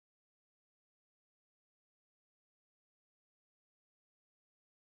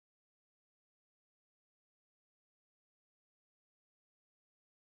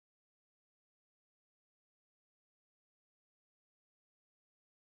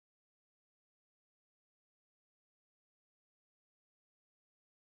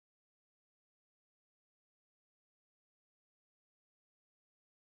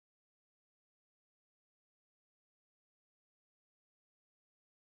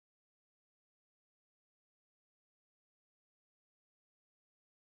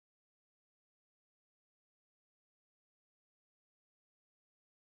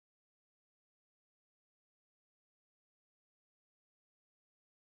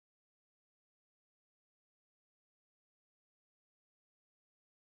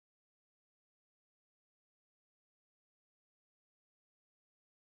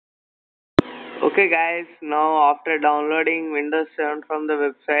Okay guys, now after downloading Windows 7 from the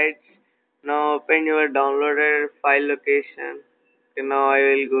website, now open your downloaded file location. Okay, now I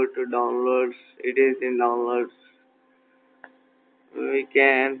will go to downloads. It is in downloads. We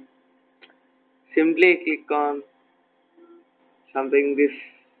can simply click on something this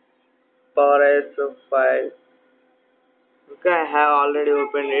PowerShell file. Okay, I have already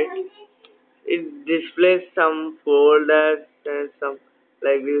opened it. It displays some folders and some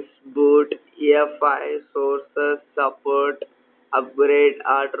like this: boot, EFI, sources, support, upgrade,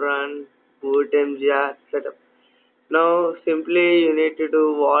 art run, boot MGR setup. Now simply you need to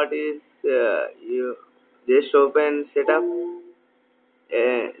do what is you just open setup.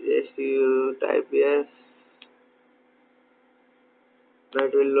 Just you type yes.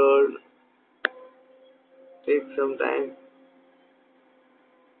 That will load. Take some time.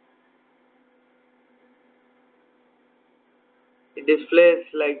 It displays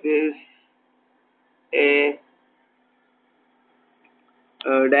like this a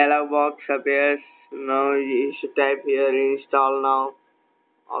dialog box appears. Now you should type here install now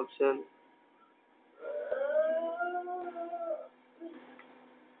option.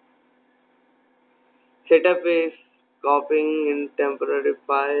 Setup is copying in temporary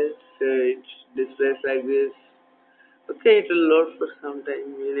files. It displays like this. Okay, it will load for some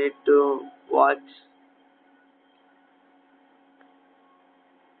time. You need to watch.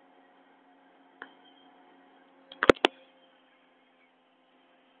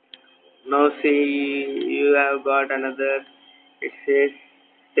 Now see, you have got another. It says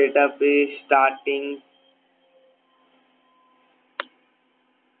setup is starting.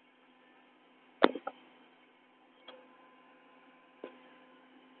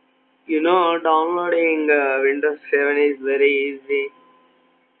 Downloading Windows 7 is very easy.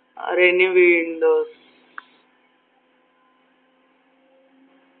 Or any Windows.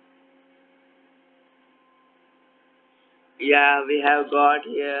 Yeah, we have got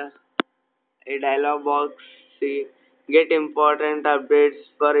here a dialog box. See, get important updates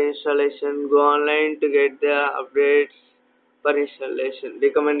for installation. Go online to get the updates for installation.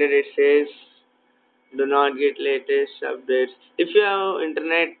 Recommended, it says do not get latest updates. If you have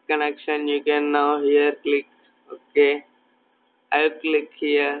internet connection, you can now here click. Okay, I'll click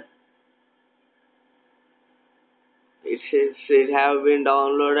here. It says it have been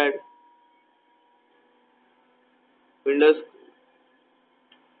downloaded. Windows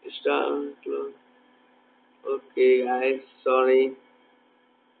install. Okay, guys, sorry.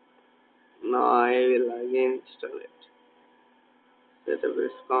 Now I will again install it. Setup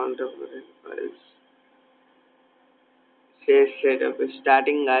is contemporary files. Says setup is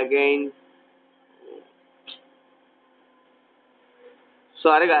starting again.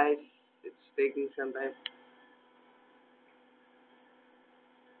 Sorry guys, it's taking some time.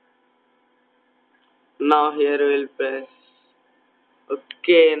 Now here we'll press.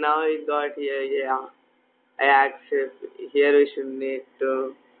 Okay, now it got here. Yeah, I accept. Here we should need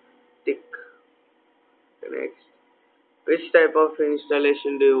to tick next. Which type of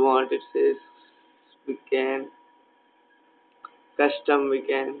installation do you want? It says we can custom. We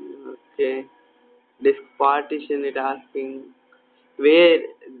can okay. Disk partition. It asking where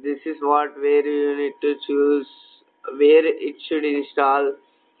this is what where you need to choose where it should install.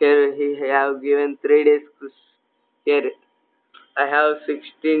 Here he have given 3 disks. Here I have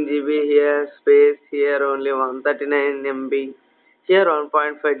 16 GB here, space here only 139 MB, here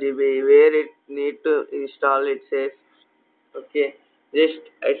 1.5 GB. Where it need to install, it says okay. Just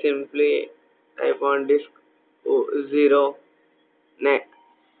I simply type on disk 0.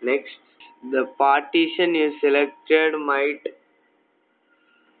 Next, the partition you selected might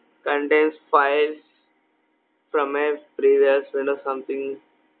contains files from a previous window something.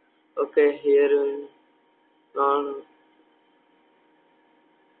 Okay, here no.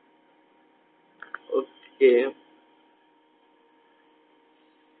 Okay.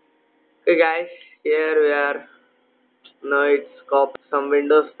 Okay guys, here we are. Now it's copy some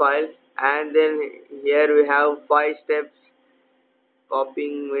Windows files, and then here we have 5 steps: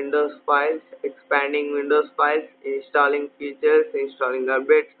 copying Windows files, expanding Windows files, installing features, installing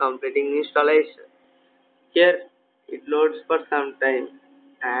updates, completing installation. Here it loads for some time,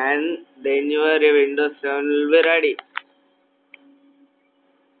 and then your Windows 7 will be ready.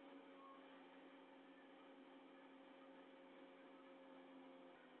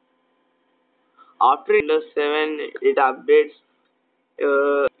 After Windows 7, it updates.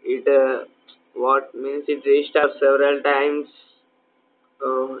 It what means it restarts several times.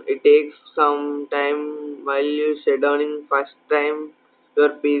 It takes some time while you shut down in first time your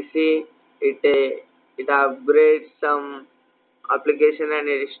PC. It upgrades some application and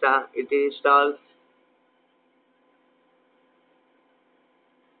it installs.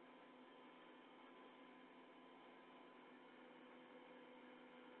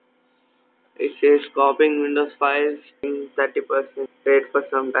 It says copying Windows files in 30%. Wait for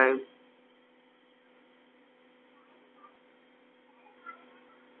some time.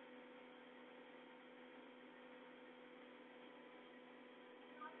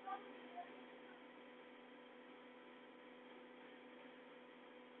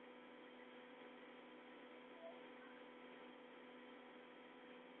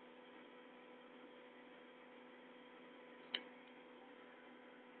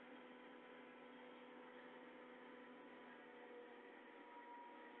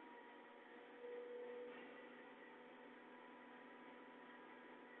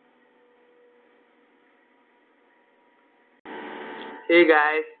 Hey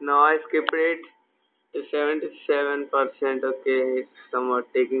guys, now I skipped it to 77%. Okay, it's somewhat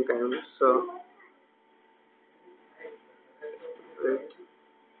taking time. So, wait.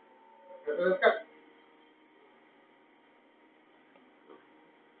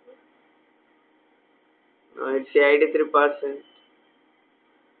 No, it's 83%.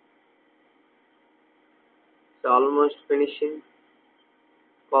 It's almost finishing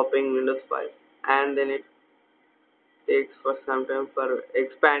copying Windows files. And then it takes for some time for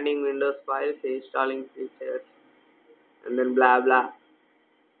expanding Windows files, installing features, and then blah blah.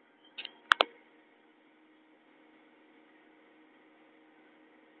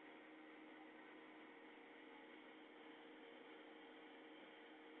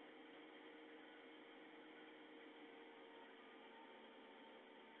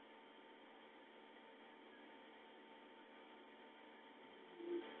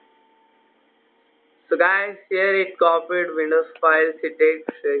 So guys, here it copied Windows files. It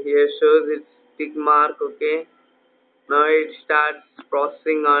takes here shows its tick mark. Okay, now it starts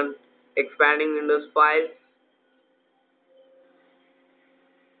processing on expanding Windows files.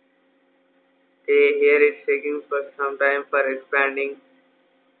 Okay, here it's taking for some time for expanding.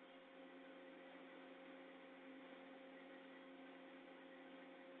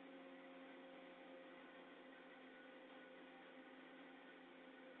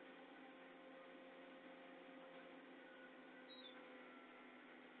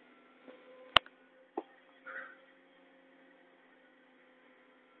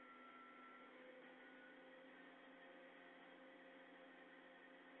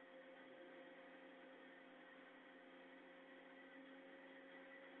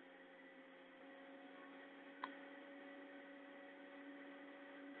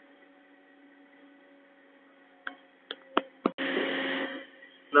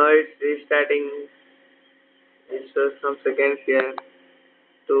 Now it's restarting. It shows some seconds here.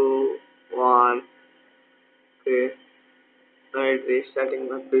 2, 1. Okay. Now it's restarting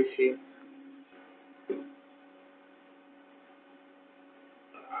my PC.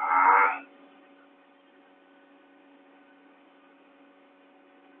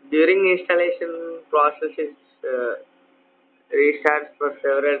 During installation process, it restarts for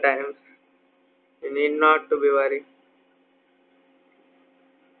several times. You need not to be worried.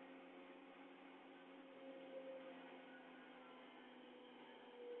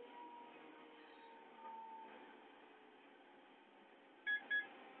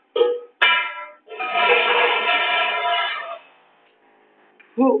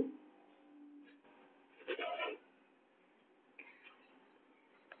 Whew.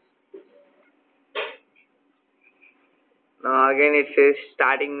 Now again it says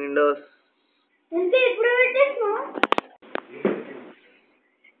starting Windows.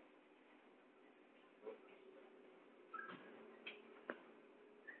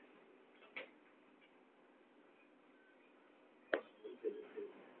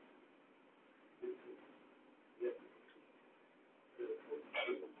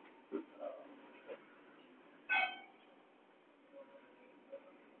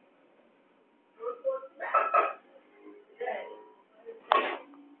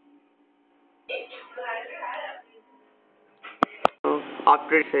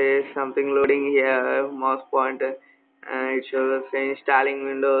 After it says something loading here, mouse pointer, and it shows installing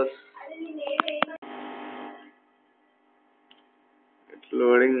Windows. It's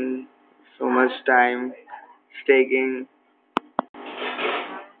loading so much time. It's taking.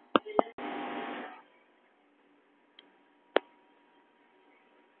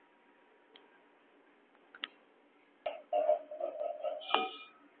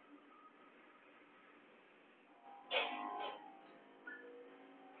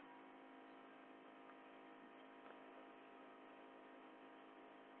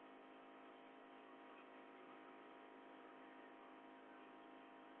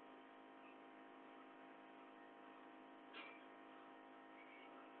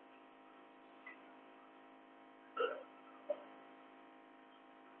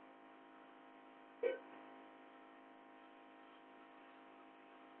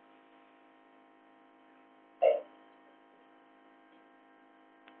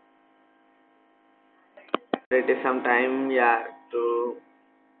 It is some time, yeah, to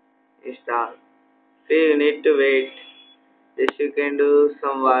install. So you need to wait. This you can do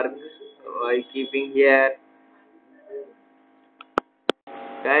some work while keeping here.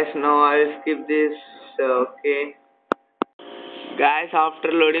 Guys, now I will skip this. Okay. Guys, after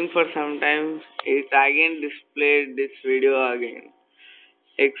loading for some time, it again displayed this video again.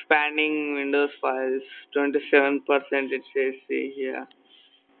 Expanding Windows files 27% it says, see here.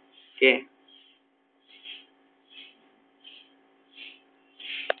 Okay.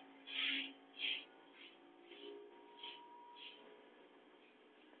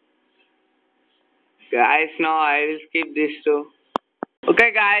 Guys, now I will skip this too.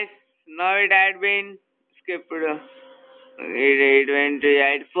 Okay guys, now it had been skipped. It went to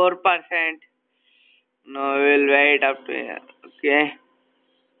 84%. Now we'll wait up to here. Okay.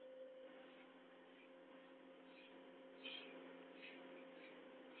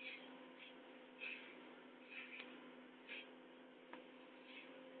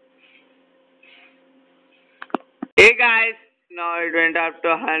 Hey guys, now it went up to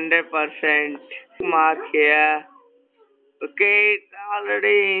 100%. Mark here. Okay, it's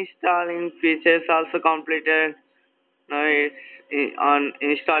already installing features also completed. Now it's on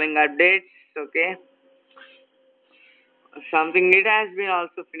installing updates. Okay, something it has been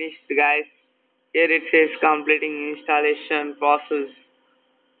also finished, guys. Here it says completing installation process.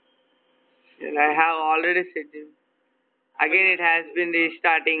 And I have already set it. Again, it has been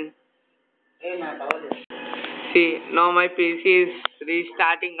restarting. See, now my PC is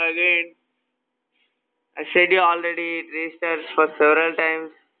restarting again. I said you already it restarts for several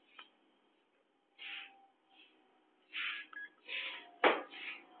times.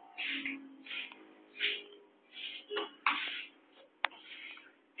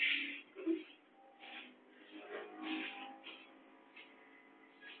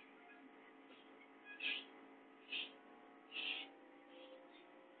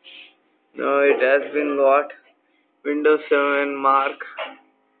 Now it has been got Windows 7 mark.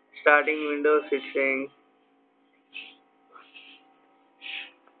 Starting Windows, it's saying.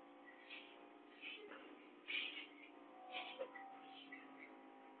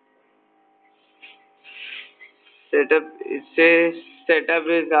 Setup, it says setup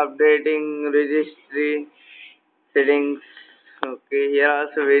is updating registry settings. Okay, here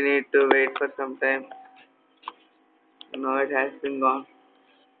also we need to wait for some time. Now it has been gone.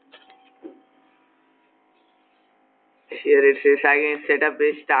 Here it says again setup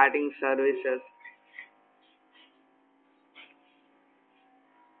is starting services.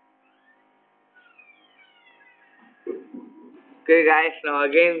 Okay guys, now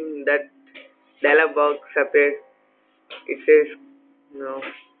again that dialog box appeared. It says no.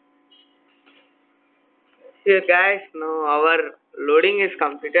 Here guys, now our loading is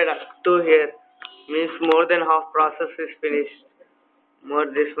completed up to here. Means more than half process is finished. More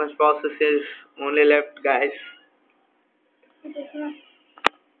this much process is only left, guys.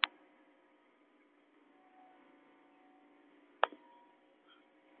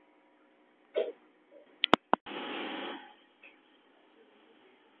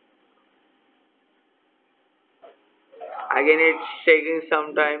 Again it's taking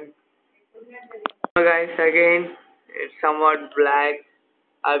some time. So guys, again it's somewhat black.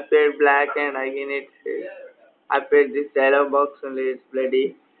 Appeared black and again it appeared this dialog box only. It's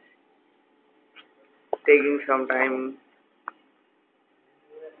bloody taking some time.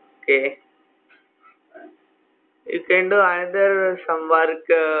 Okay, you can do another some work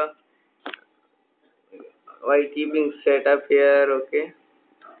while keeping setup here. Okay.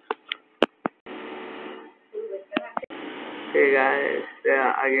 Okay guys,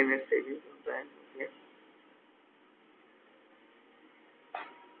 again it's taking some time. Okay.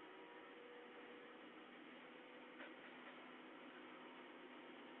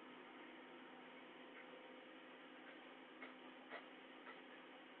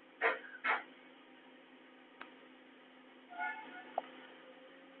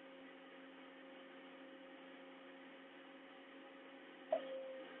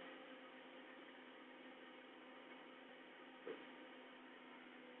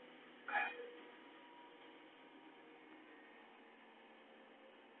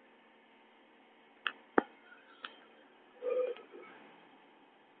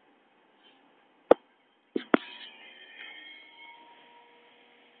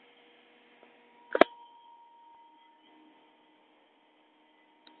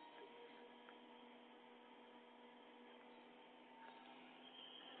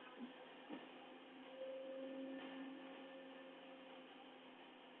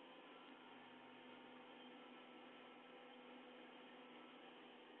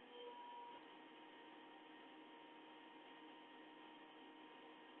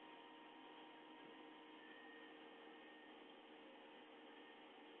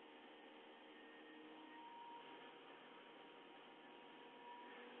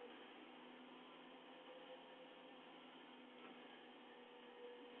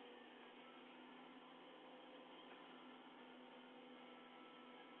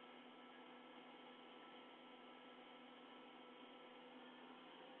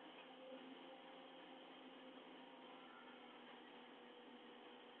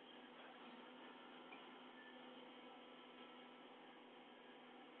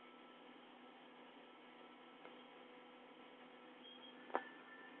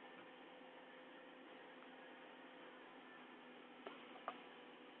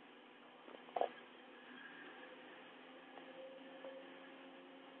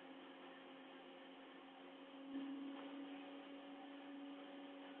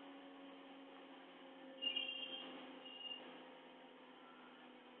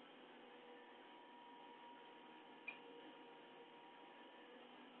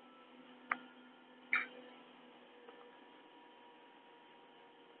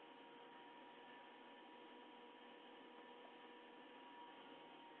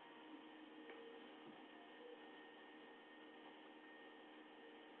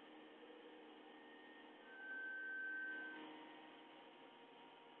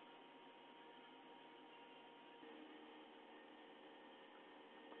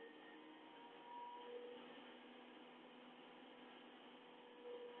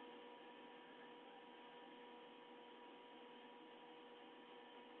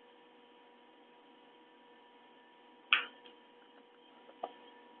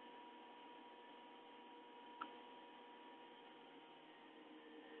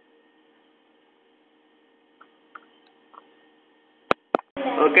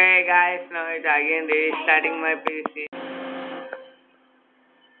 Okay guys, now it's again restarting my PC.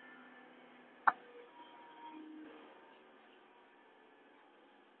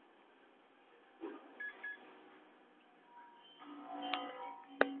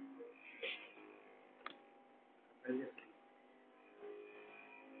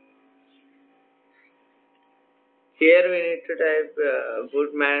 Here we need to type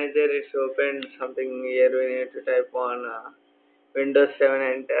boot manager, it's opened something here, we need to type on Windows 7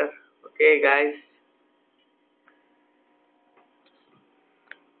 enter. Okay guys,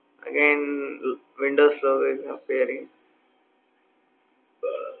 again Windows logo is appearing.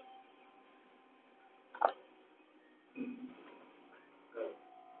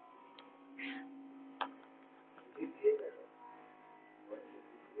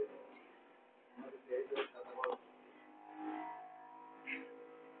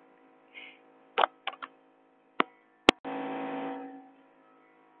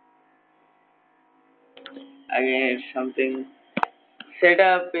 Again it's something.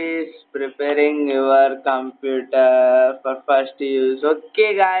 Setup is preparing your computer for first use.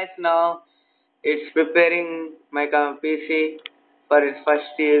 Okay guys, now it's preparing my PC for its first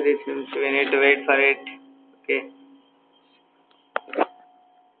use. It seems we need to wait for it. Okay.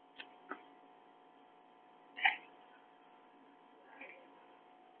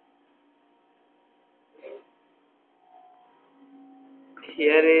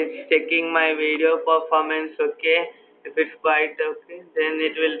 Here is checking my video performance. Okay. If it's quite okay, then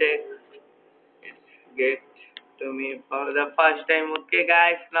it will get to me for the first time. Okay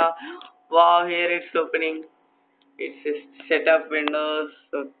guys, now wow, here it's opening. It's set up Windows.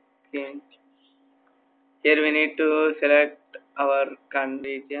 Okay. Here we need to select our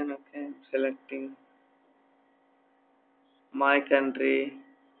country region. Okay, selecting my country.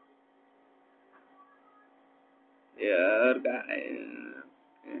 Here, guys,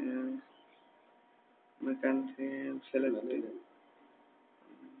 my country. I'm selecting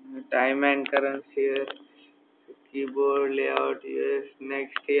time and currency here. Keyboard layout. Yes.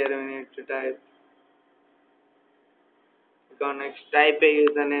 Next here we need to type. Go next. Type a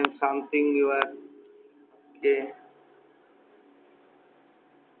username. Something you are. Okay.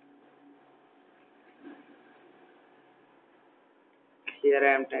 Here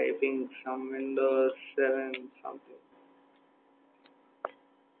I am typing some Windows 7 something.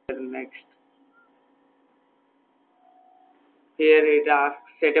 Next. Here it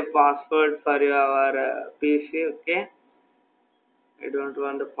asks set a password for your PC. Okay, I don't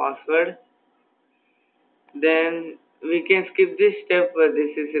want the password. Then we can skip this step.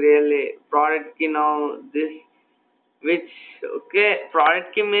 This is really product key now. This which okay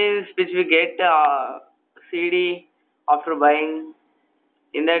product key means which we get CD after buying.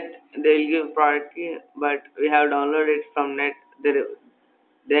 In that they will give product key, but we have downloaded it from net. There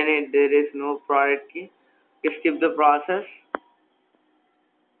is no product key. You skip the process.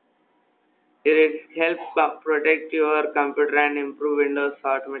 It helps protect your computer and improve Windows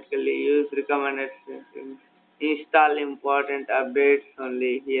automatically. Use recommended settings. Install important updates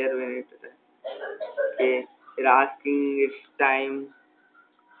only. Here we need to. Okay, it's asking its time.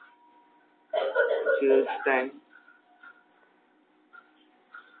 Choose time.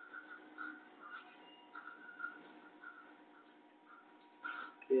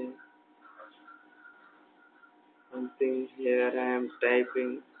 Okay, something here I am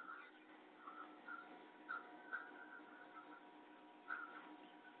typing.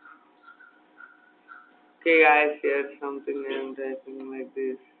 Okay, guys, here something I am typing like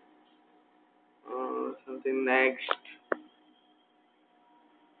this. Something next.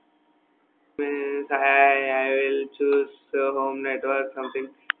 Means I will choose home network something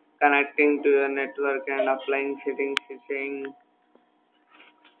connecting to your network and applying settings saying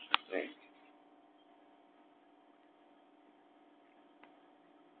right.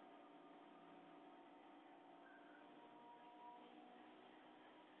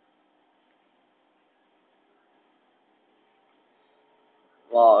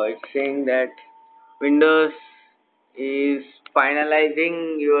 Wow, it's saying that Windows is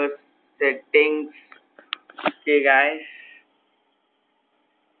finalizing your settings. Okay guys,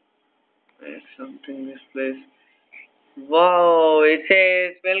 there's something this place. Wow, it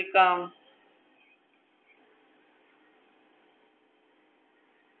says welcome.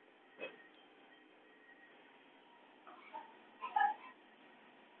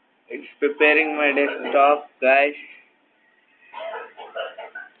 It's preparing my desktop guys.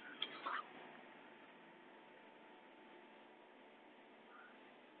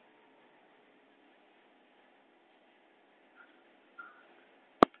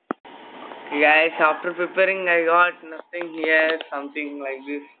 Guys, after preparing, I got nothing here, something like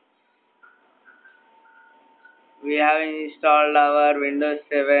this. We have installed our Windows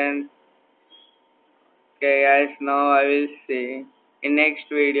 7. Okay, guys, now I will see in next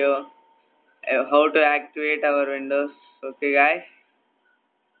video how to activate our Windows. Okay, guys,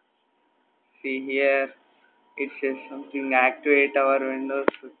 see here it says something activate our Windows.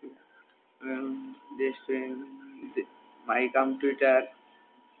 Okay. Just in my computer.